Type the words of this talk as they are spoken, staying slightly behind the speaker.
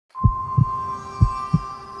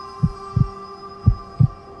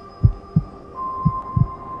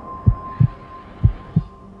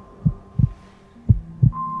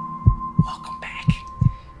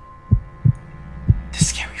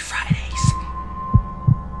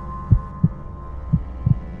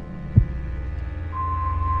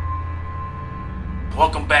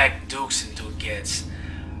Welcome back, Dukes and Dukettes.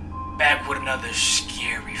 Back with another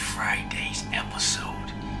Scary Fridays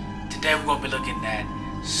episode. Today we're going to be looking at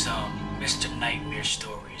some Mr. Nightmare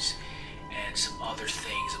stories and some other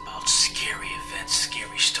things about scary events,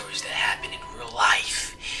 scary stories that happen in real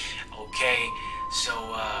life. Okay, so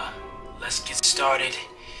let's get started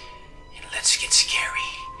and let's get scary.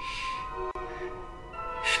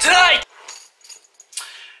 Tonight!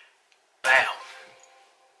 Bow.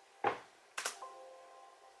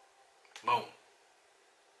 Boom.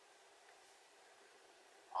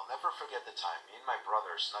 I'll never forget the time me and my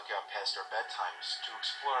brother snuck out past our bedtimes to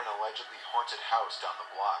explore an allegedly haunted house down the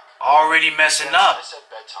block. Already messing up. I said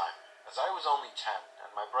bedtime, as I was only 10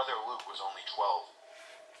 and my brother Luke was only 12.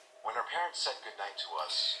 When our parents said goodnight to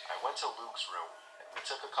us, I went to Luke's room and we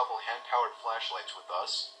took a couple hand-powered flashlights with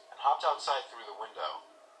us and hopped outside through the window.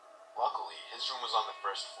 Luckily, his room was on the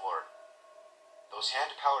first floor. Those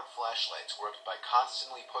hand-powered flashlights worked by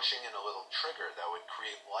constantly pushing in a little trigger that would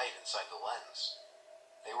create light inside the lens.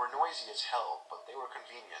 They were noisy as hell, but they were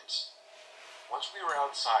convenient. Once we were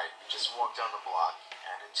outside, we just walked down the block,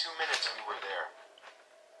 and in 2 minutes we were there.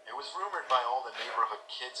 It was rumored by all the neighborhood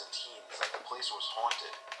kids and teens that the place was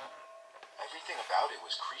haunted. Everything about it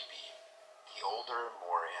was creepy. The older,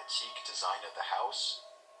 more antique design of the house,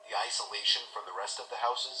 the isolation from the rest of the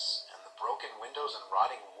houses, and the broken windows and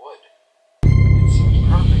rotting wood. It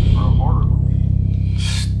seemed perfect for a horror movie.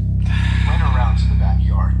 We went around to the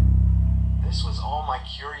backyard. This was all my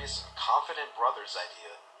curious and confident brother's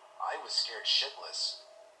idea. I was scared shitless.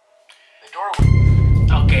 The door was...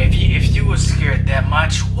 Okay, if you were scared that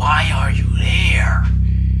much, why are you there?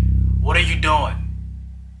 What are you doing?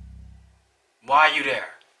 Why are you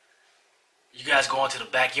there? You guys going to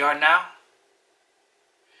the backyard now?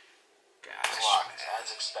 Gosh, locked, man.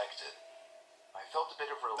 as expected. I felt a bit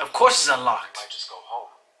of relief. Of course it's unlocked. I might just go home.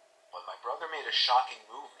 But my brother made a shocking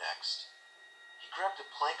move next. He grabbed a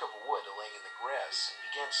plank of wood laying in the grass and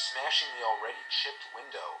began smashing the already chipped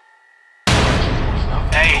window.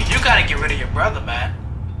 Hey, you gotta get rid of your brother, man.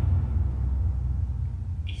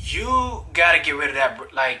 You gotta get rid of that,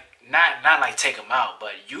 like, not like take him out,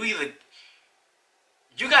 but you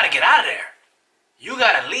gotta get out of there. You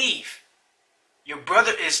gotta leave. Your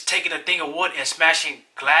brother is taking a thing of wood and smashing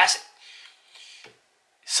glass.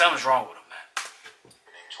 Something's wrong with him, man.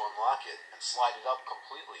 To unlock it and slide it up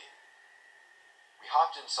completely. We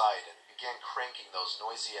hopped inside and began cranking those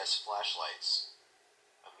noisy-ass flashlights.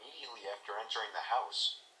 Immediately after entering the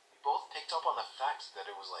house, we both picked up on the fact that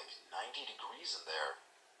it was like 90 degrees in there,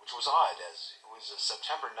 which was odd as it was a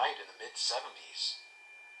September night in the mid-70s.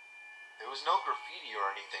 There was no graffiti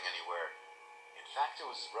or anything anywhere. In fact, it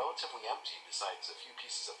was relatively empty besides a few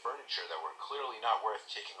pieces of furniture that were clearly not worth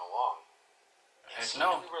taking along. It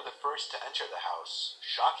seemed we were the first to enter the house,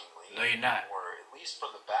 shockingly. No, you're not. Or at least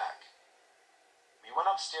from the back. We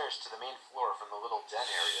went upstairs to the main floor from the little den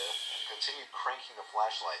area and continued cranking the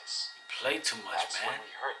flashlights. You play too much, That's man. when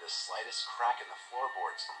we heard the slightest crack in the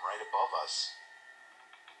floorboards from right above us.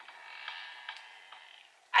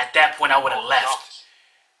 At that point, I would have left.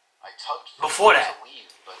 I tugged for Before him that. to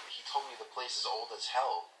leave, but he told me the place is old as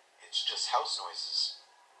hell. It's just house noises.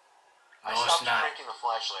 I No, it's stopped not. cranking the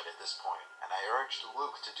flashlight at this point, and I urged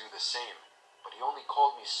Luke to do the same, but he only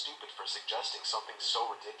called me stupid for suggesting something so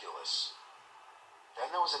ridiculous.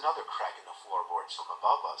 Then there was another crack in the floorboards from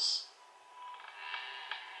above us.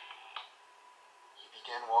 He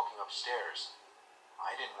began walking upstairs.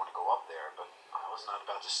 I didn't want to go up there, but I was not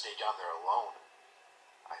about to stay down there alone.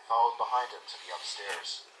 I followed behind him to the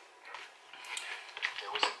upstairs.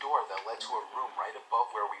 There was a door that led to a room right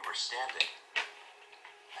above where we were standing.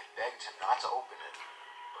 I begged him not to open it,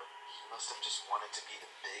 but he must have just wanted to be the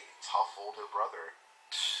big, tough older brother.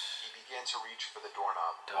 He began to reach for the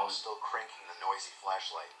doorknob while still cranking the noisy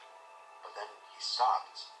flashlight, but then he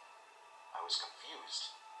stopped. I was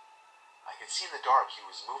confused. I could see in the dark he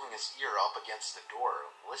was moving his ear up against the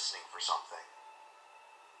door, listening for something.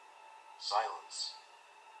 Silence.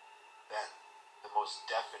 Then, the most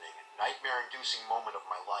deafening, nightmare-inducing moment of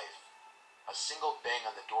my life. A single bang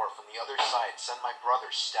on the door from the other side sent my brother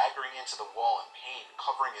staggering into the wall in pain,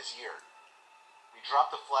 covering his ear. We dropped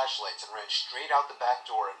the flashlights and ran straight out the back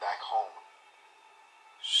door and back home.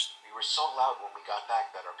 We were so loud when we got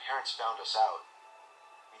back that our parents found us out.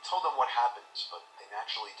 We told them what happened, but they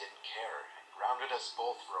naturally didn't care and grounded us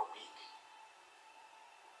both for a week.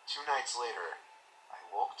 2 nights later, I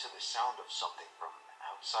woke to the sound of something from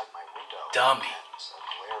outside my window. Dummy. And a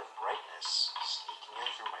glare of brightness sneaking in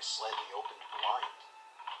through my slightly opened blind.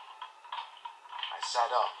 I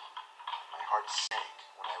sat up. My heart sank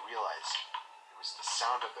when I realized it was the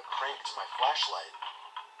sound of the crank to my flashlight.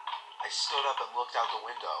 I stood up and looked out the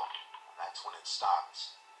window, and that's when it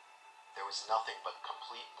stopped. There was nothing but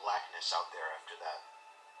complete blackness out there after that.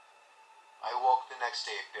 I woke the next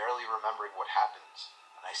day barely remembering what happened,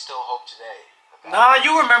 and I still hope today that Nah,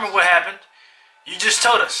 you remember what happened. You just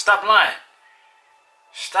told us. Stop lying.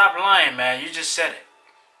 Stop lying, man. You just said it.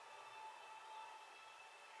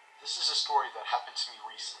 This is a story that happened to me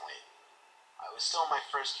recently. I was still in my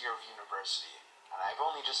first year of university, and I've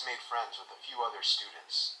only just made friends with a few other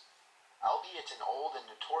students. Albeit an old and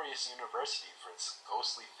notorious university for its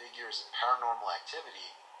ghostly figures and paranormal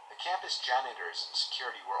activity, the campus janitors and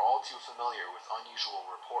security were all too familiar with unusual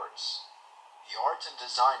reports. The art and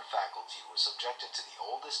design faculty was subjected to the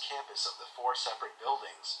oldest campus of the 4 separate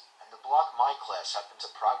buildings, and the block my class happened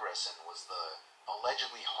to progress in was the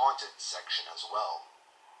allegedly haunted section as well.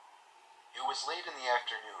 It was late in the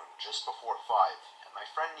afternoon, just before 5, and my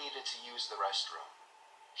friend needed to use the restroom.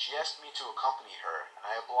 She asked me to accompany her, and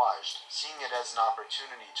I obliged, seeing it as an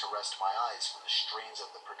opportunity to rest my eyes from the strains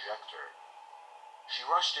of the projector. She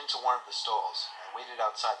rushed into one of the stalls, and I waited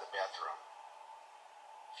outside the bathroom.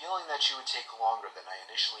 Feeling that she would take longer than I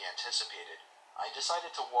initially anticipated, I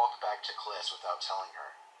decided to walk back to class without telling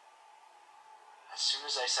her. As soon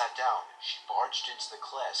as I sat down, she barged into the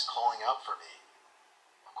class, calling out for me.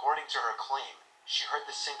 According to her claim, she heard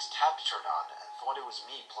the sink's tap turn on and thought it was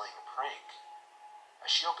me playing a prank. As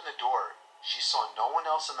she opened the door, she saw no one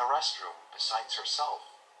else in the restroom besides herself,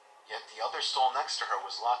 yet the other stall next to her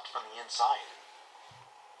was locked from the inside.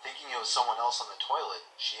 Thinking it was someone else on the toilet,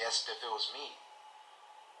 she asked if it was me.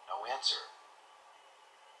 No answer.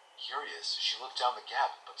 Curious, she looked down the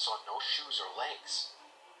gap but saw no shoes or legs,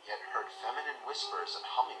 yet heard feminine whispers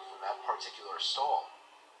and humming from that particular stall.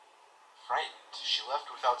 Frightened, she left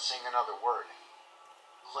without saying another word.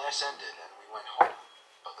 Class ended and we went home,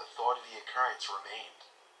 but the thought of the occurrence remained.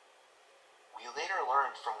 We later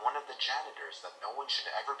learned from one of the janitors that no one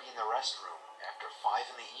should ever be in the restroom after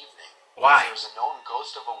 5 in the evening. Why? There's a known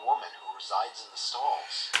ghost of a woman who resides in the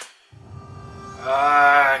stalls.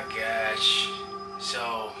 Ah, gosh.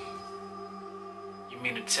 So, you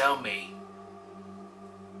mean to tell me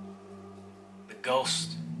the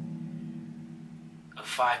ghost of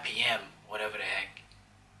 5 p.m., whatever the heck,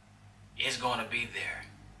 is going to be there,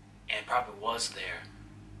 and probably was there?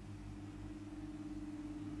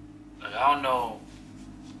 Like, I don't know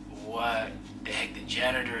what the heck the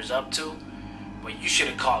janitor is up to, but you should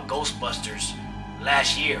have called Ghostbusters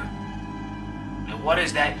last year. And what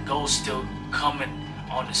is that ghost still coming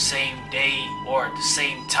on the same day or at the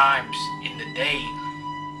same times in the day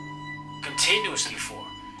continuously for?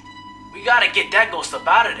 We gotta get that ghost up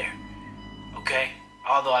out of there, okay?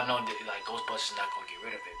 Although I know that like Ghostbusters not gonna get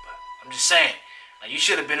rid of it, but I'm just saying, like, you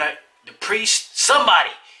should have been like the priest, somebody.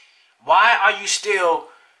 Why are you still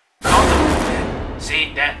comfortable with that?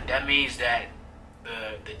 See, that means that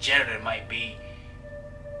the janitor might be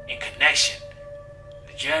in connection.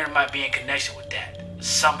 The janitor might be in connection with that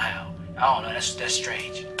somehow. I don't know. That's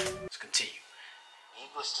strange. Let's continue.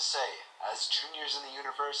 Needless to say, as juniors in the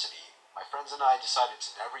university, my friends and I decided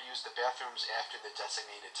to never use the bathrooms after the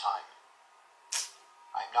designated time.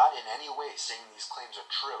 I'm not in any way saying these claims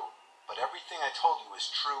are true, but everything I told you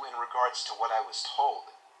is true in regards to what I was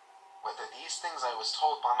told. Whether these things I was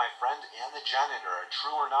told by my friend and the janitor are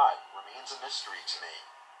true or not remains a mystery to me.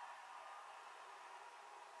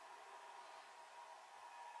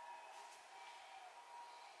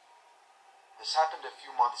 This happened a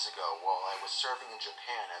few months ago while I was serving in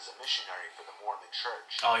Japan as a missionary for the Mormon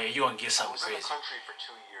Church. Oh yeah, you gonna get something crazy. I was in the country for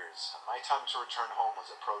 2 years, and my time to return home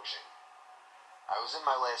was approaching. I was in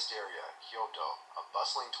my last area, Kyoto, a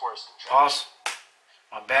bustling tourist attraction. Pause.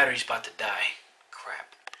 My battery's about to die.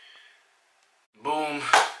 Crap. Boom.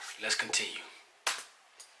 Let's continue.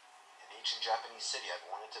 An ancient Japanese city I've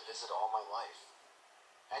wanted to visit all my life.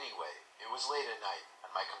 Anyway, it was late at night,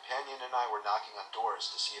 and my companion and I were knocking on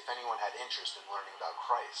doors to see if anyone had interest in learning about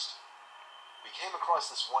Christ. We came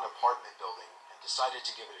across this one apartment building and decided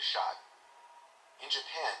to give it a shot. In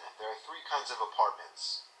Japan, there are 3 kinds of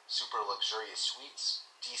apartments: super luxurious suites,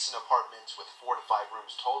 decent apartments with 4 to 5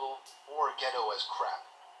 rooms total, or ghetto as crap.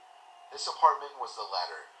 This apartment was the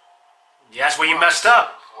latter. Yeah, that's where you messed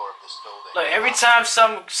up. Floor of this building. Look, every time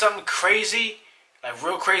something crazy, like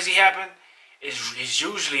real crazy happen, is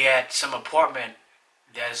usually at some apartment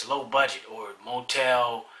that's low budget or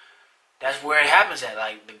motel. That's where it happens at.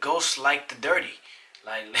 Like, the ghosts like the dirty.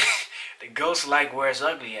 Like, the ghosts like where it's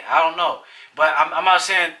ugly at. I don't know. But I'm not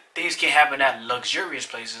saying things can't happen at luxurious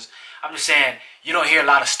places. I'm just saying you don't hear a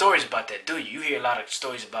lot of stories about that, do you? You hear a lot of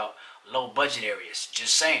stories about low budget areas.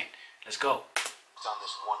 Just saying. Let's go. on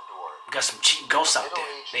this one door. We got some cheap ghosts out there.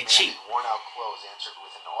 They cheap. In worn-out clothes answered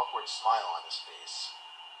with an awkward smile on his face.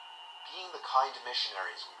 Being the kind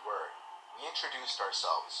missionaries we were, we introduced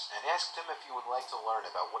ourselves and asked him if he would like to learn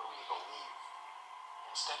about what we believe.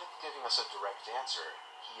 Instead of giving us a direct answer,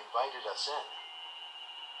 he invited us in.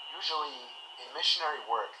 Usually, in missionary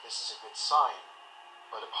work, this is a good sign,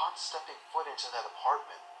 but upon stepping foot into that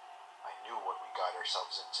apartment, I knew what we got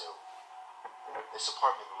ourselves into. This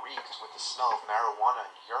apartment reeked with the smell of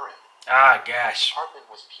marijuana and urine. Ah, gosh. The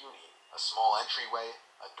apartment was puny. A small entryway,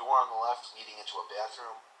 a door on the left leading into a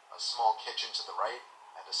bathroom, a small kitchen to the right,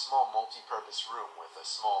 and a small multi-purpose room with a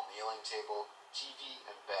small kneeling table, TV,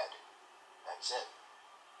 and bed. That's it.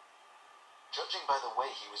 Judging by the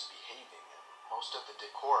way he was behaving and most of the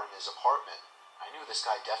decor in his apartment, I knew this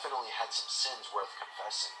guy definitely had some sins worth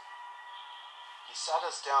confessing. He sat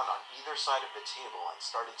us down on either side of the table and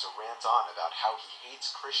started to rant on about how he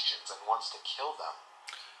hates Christians and wants to kill them.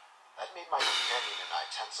 That made my companion and I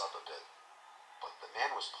tense up a bit. But the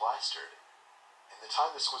man was plastered. In the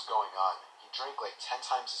time this was going on, he drank like 10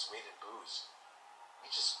 times his weight in booze.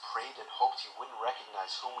 We just prayed and hoped he wouldn't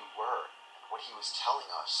recognize who we were and what he was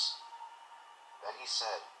telling us. Then he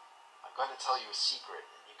said, "I'm going to tell you a secret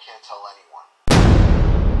and you can't tell anyone."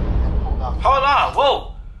 Then pulled out. Hold on, whoa!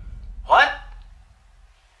 What?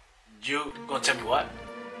 You gonna tell me what?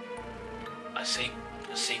 A secret.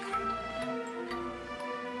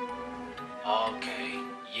 Okay,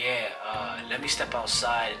 yeah. Let me step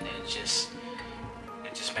outside and then just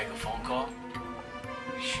make a phone call.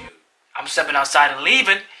 Shoot, I'm stepping outside and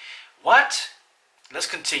leaving. What? Let's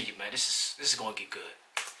continue, man. This is gonna get good.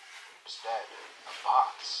 Instead, a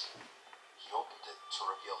box. He opened it to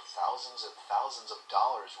reveal thousands and thousands of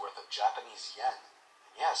dollars worth of Japanese yen.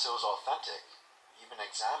 And yes, it was authentic. We even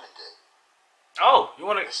examined it. Oh, you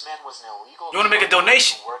wanna? This man was an illegal. You wanna make a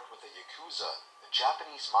donation? Who worked with the Yakuza, the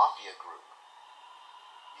Japanese mafia group.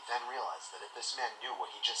 We then realized that if this man knew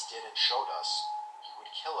what he just did and showed us, he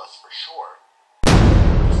would kill us for sure.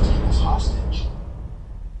 He would take us hostage.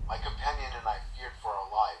 My companion and I feared for our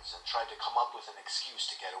lives and tried to come up with an excuse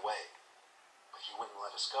to get away. But he wouldn't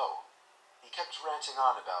let us go. He kept ranting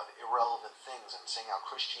on about irrelevant things and saying how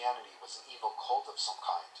Christianity was an evil cult of some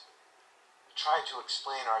kind. We tried to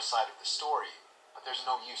explain our side of the story, but there's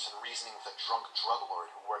no use in reasoning with a drunk drug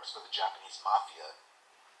lord who works for the Japanese mafia.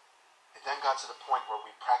 It then got to the point where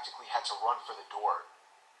we practically had to run for the door.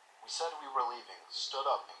 We said we were leaving, stood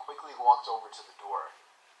up, and quickly walked over to the door.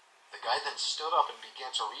 The guy then stood up and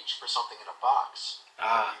began to reach for something in a box.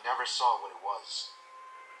 We never saw what it was.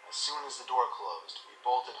 As soon as the door closed, we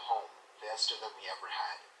bolted home, faster than we ever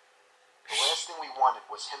had. The last thing we wanted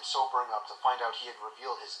was him sobering up to find out he had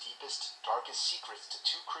revealed his deepest, darkest secrets to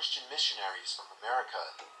 2 Christian missionaries from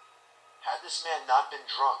America. Had this man not been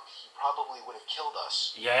drunk, he probably would have killed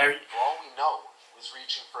us. Yeah. For all we know, he was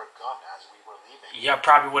reaching for a gun as we were leaving. Yeah,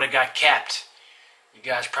 probably would have got capped. You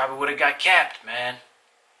guys probably would have got capped, man.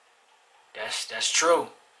 That's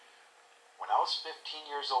true. When I was 15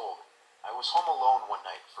 years old, I was home alone one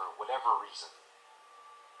night for whatever reason.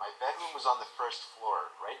 My bedroom was on the first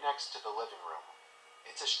floor, right next to the living room.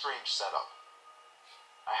 It's a strange setup.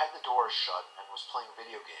 I had the door shut and was playing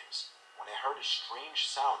video games when I heard a strange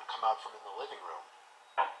sound come out from in the living room.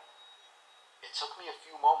 It took me a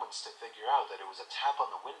few moments to figure out that it was a tap on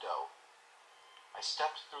the window. I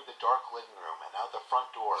stepped through the dark living room and out the front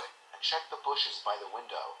door and checked the bushes by the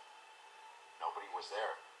window. Nobody was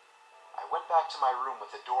there. I went back to my room with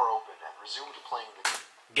the door open and resumed playing the game.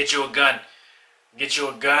 Get you a gun. Get you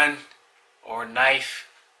a gun or a knife,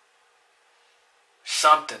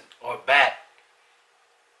 something, or a bat.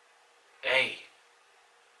 Hey,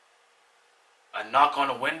 a knock on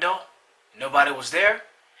the window? Nobody was there?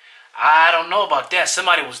 I don't know about that.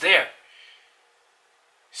 Somebody was there.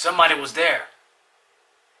 Somebody was there.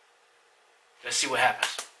 Let's see what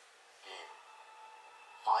happens.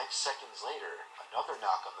 5 seconds later, another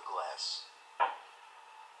knock on the glass.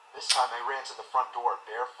 This time I ran to the front door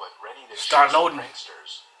barefoot, ready to start shoot loading some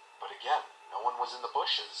pranksters. But again, no one was in the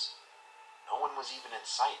bushes. No one was even in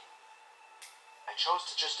sight. I chose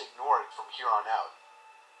to just ignore it from here on out.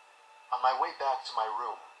 On my way back to my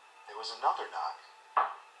room, there was another knock.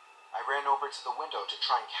 I ran over to the window to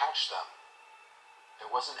try and catch them.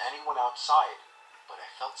 There wasn't anyone outside, but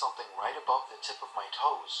I felt something right above the tip of my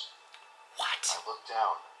toes. What? I looked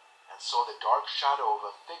down and saw the dark shadow of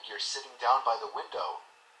a figure sitting down by the window.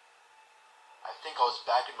 I think I was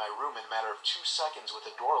back in my room in a matter of 2 seconds with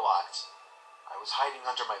the door locked. I was hiding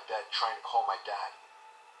under my bed trying to call my dad.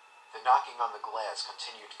 The knocking on the glass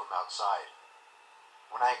continued from outside.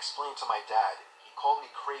 When I explained to my dad, he called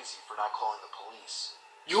me crazy for not calling the police.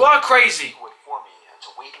 You are crazy! He would inform me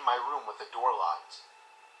to wait in my room with the door locked.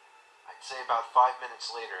 I'd say about 5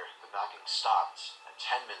 minutes later, the knocking stopped, and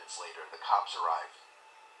 10 minutes later, the cops arrived.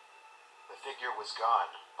 The figure was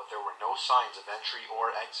gone, but there were no signs of entry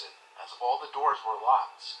or exit, as all the doors were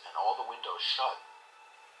locked and all the windows shut.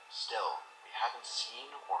 Still, we haven't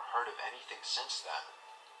seen or heard of anything since then,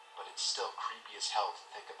 but it's still creepy as hell to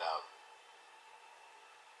think about.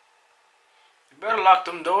 You better lock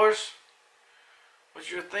them doors.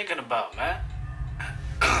 What you thinking about, man?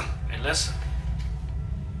 Hey, listen.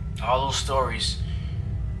 All those stories,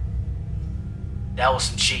 that was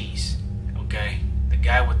some cheese, okay? The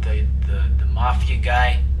guy with the mafia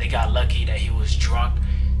guy, they got lucky that he was drunk.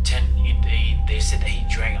 They said that he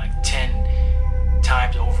drank like 10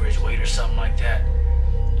 times over his weight or something like that.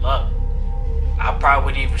 Look, I probably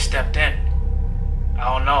wouldn't even stepped in.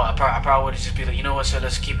 I don't know. I probably would just be like, you know what, sir,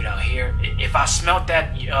 let's keep it out here. If I smelt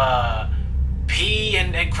that pee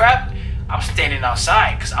and crap, I'm standing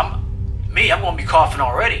outside, because I'm gonna be coughing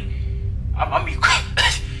already. I'm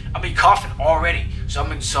be coughing already. So I'm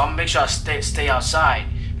gonna make sure I stay outside,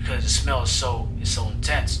 because the smell is so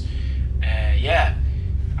intense. And yeah,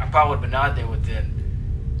 I probably would have been out there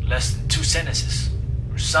within less than 2 sentences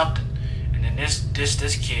or something. And then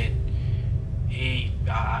this kid,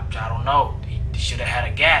 I don't know. He should have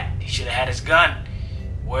had a gat. He should have had his gun.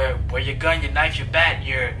 Where your gun, your knife, your bat,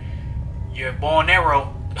 your bow and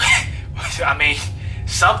arrow. I mean,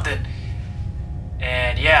 something.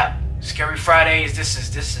 And yeah, Scary Fridays. This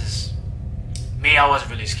is me. I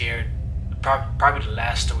wasn't really scared. Probably the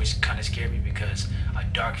last story kind of scared me, because a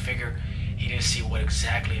dark figure. He didn't see what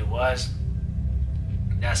exactly it was.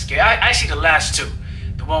 That's scary. I see the last two.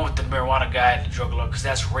 The one with the marijuana guy and the drug lord, because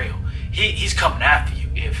that's real. He's coming after you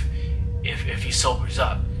if he sobers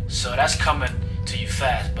up. So that's coming to you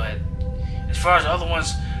fast. But as far as the other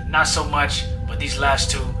ones, not so much. But these last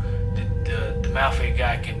two, the mafia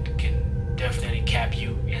guy can definitely cap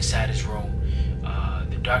you inside his room.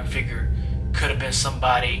 The dark figure could have been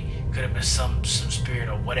somebody, could have been some spirit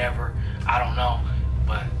or whatever. I don't know.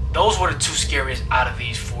 But those were the two scariest out of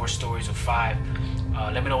these 4 stories or 5.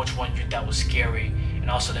 Let me know which one you thought was scary, and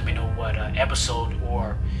also let me know what episode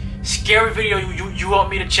or scary video you want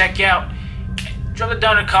me to check out. Drop it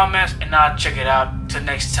down in the comments, and I'll check it out. Till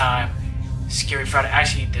next time, Scary Friday.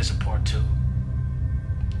 Actually, there's a part 2,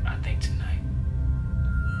 I think, tonight.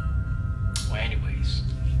 Well, anyways,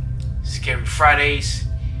 Scary Fridays.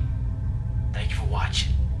 Thank you for watching.